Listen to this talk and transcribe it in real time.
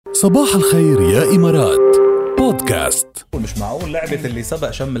صباح الخير يا إمارات بودكاست. مش معقول لعبة اللي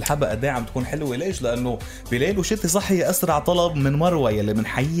سبق شم الحبق قد ايه عم تكون حلوة. ليش؟ لأنه بليل وشتي صحي أسرع طلب من مروة يلي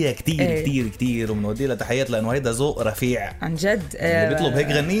بنحييها كتير كتير كتير وبنودي لها تحيات لأنه هيدا ذوق رفيع عن جد. اللي بيطلب هيك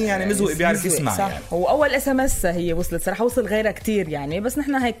غنية يعني مزوق بيعرف يسمع صح. يعني. وأول SMS هي وصلت صراحة، وصل غيرها كتير يعني، بس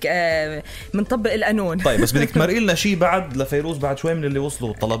نحن هيك منطبق القانون. طيب بس بدك تمرقي لنا شيء بعد لفيروز بعد شوي من اللي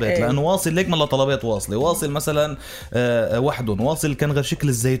وصلوا الطلبات، لأنه واصل ليك من طلبات واصلة. واصل مثلا وحدهم، واصل كان غير شكل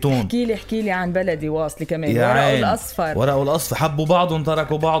الزيتون. احكي لي عن بلدي واصلي كمان. ورقه الأصفر حبوا بعضهم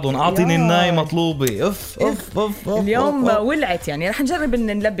تركوا بعضهم. أعطيني الناي مطلوبة. أف أف أف أف اليوم أف. ولعت يعني. رح نجرب إن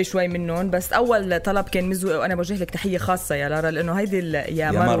نلبي شوي منهم، بس أول طلب كان مزوق. وأنا بوجه لك تحية خاصة يا لارا، لأنه هيدي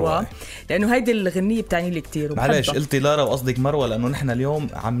يا مروة، لأنه هيدي الغنية بتعني لي كتير. معلش قلتي لارا وقصدك مروة، لأنه نحن اليوم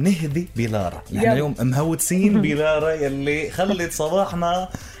عم نهدي بلارا. نحن اليوم مهوتسين بلارا يلي خلت صباحنا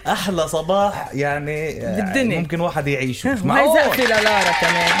أحلى صباح يعني بالدنيا ممكن واحد يعيشه. هاي زقفي للارا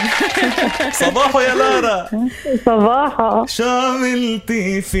كمان. صباحو يا لارا. صباحو. شو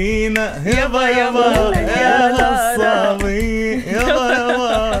عملتي فينا يابا يابا يا نصابي يابا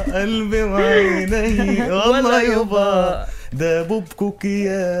يابا قلبي وعيني والله يابا دابوا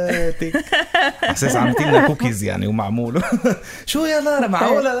بكوكياتك. أحساس عملتينا كوكيز يعني ومعمول. شو يا لارا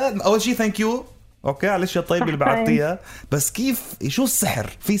معقولة؟ أول شي ثانك يو. اوكي على الاشياء الطيبه اللي بعتيها، بس كيف شو السحر؟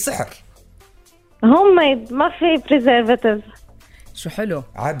 في سحر هوم ميد، ما في بريزرفاتيف. شو حلو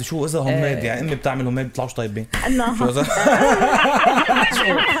عاد. شو اذا هوم ميد يعني امي بتعمل هوم ميد بيطلعوش طيبين؟ شو اذا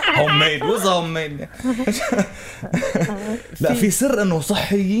هوم ميد واذا هوم ميد لا في سر انه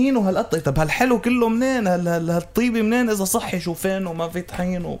صحيين وهالقطه. طب هالحلو كله منين؟ هالطيبه منين اذا صحي؟ شو فين وما في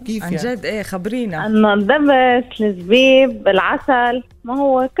طحين وكيف عن يعني؟ جد ايه خبرينا. انه الدبس، الزبيب، العسل، ما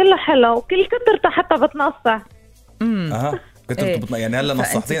هو كله حلو وكل كترته حتى بتنصح. كنت يعني هلا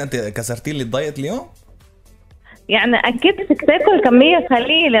نصحتين انت كسرتي لي الدايت اليوم. يعني اكيد بدك تاكل كميه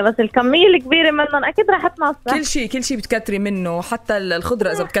قليله، بس الكميه الكبيره منهم اكيد رح تنصح. كل شيء بتكتري منه، حتى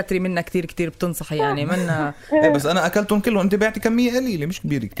الخضره اذا بتكتري منها كتير كتير بتنصح يعني منها. بس انا اكلتهم كلهم، انت بعتي كميه قليله مش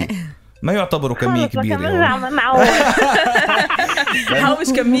كبيره كتير. ما يعتبروا كميه كبيره هاو مش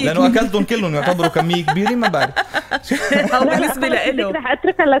كميه، لانه اكلتهم كلهم يعتبروا كميه كبيره. ما بعرف هاو بالنسبه له رح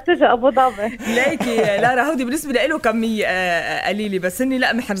اتركها لتجي ابو ظبي. ليكي لارا هودي بالنسبه له كميه قليله، بس اني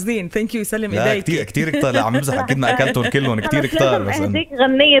لا محرزين. ثانك يو يسلم ايديك. كتير كتير كتار. لا عم بمزح، اكيد ما اكلتهم كلهم كتير كتار. بس هديك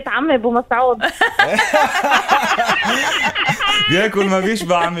غنيه عمي ابو مسعود. بياكل ما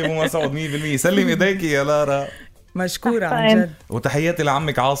بيشبع عمي ابو مسعود 100%. سلم ايديك يا لارا. مشكوره عن جد. وتحياتي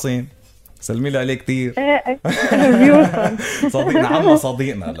لعمك عاصم، سلمي لي عليه كتير. صديقنا عمه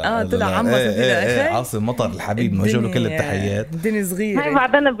صديقنا. طلع عمه صديقنا. عاصم مطر الحبيب نوجه له كل التحيات. الدنيا صغيره. هاي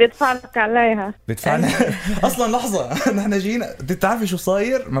بعدين بيدفع لك عليها. بيدفع اصلا لحظه. نحن جينا بتعرفي شو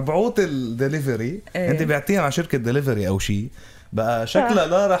صاير؟ مبعوث الدليفري انت بعتيها مع شركه دليفري او شيء بقى شكلها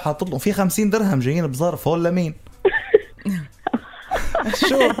لارا حاطط له في 50 درهم جايين بظرف. هول لمين؟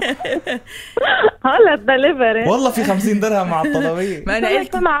 شو هلا الدليفري والله في 50 درهم مع الطلبيه. ما انا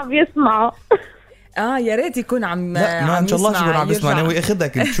قلت ما عم يسمعوا. يا ريت يكون عم ما ان شاء الله شو عم يسمع. انا اخذها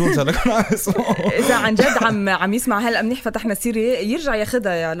كنت شو صار لك عم يسمع. اذا عن جد عم يسمع هلا منيح فتحنا سيره يرجع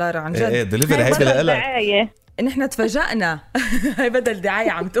ياخذها يا لارا عن جد. ايه دليفري هيدا لك. نحن تفاجئنا. هي بدل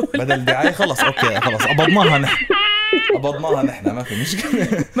دعايه عم تقول. بدل دعايه خلص اوكي خلص قبضناها نحن ما في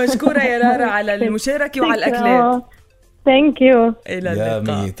مشكله. مشكوره يا لارا على المشاركه وعلى الاكلات. ثانك يو يا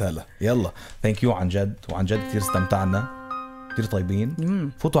ميت. هلا يلا ثانك يو عن جد. وعن جد كثير استمتعنا، كتير طيبين.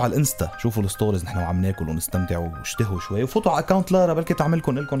 فوتوا على الانستا شوفوا الستوريز نحن وعم ناكل ونستمتع واشتهوا شوي، وفوتوا على اكاونت لارا بلكي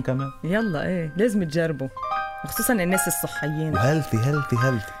تعملكم لكم كمان. يلا لازم تجربوا، خصوصا الناس الصحيين. هيلثي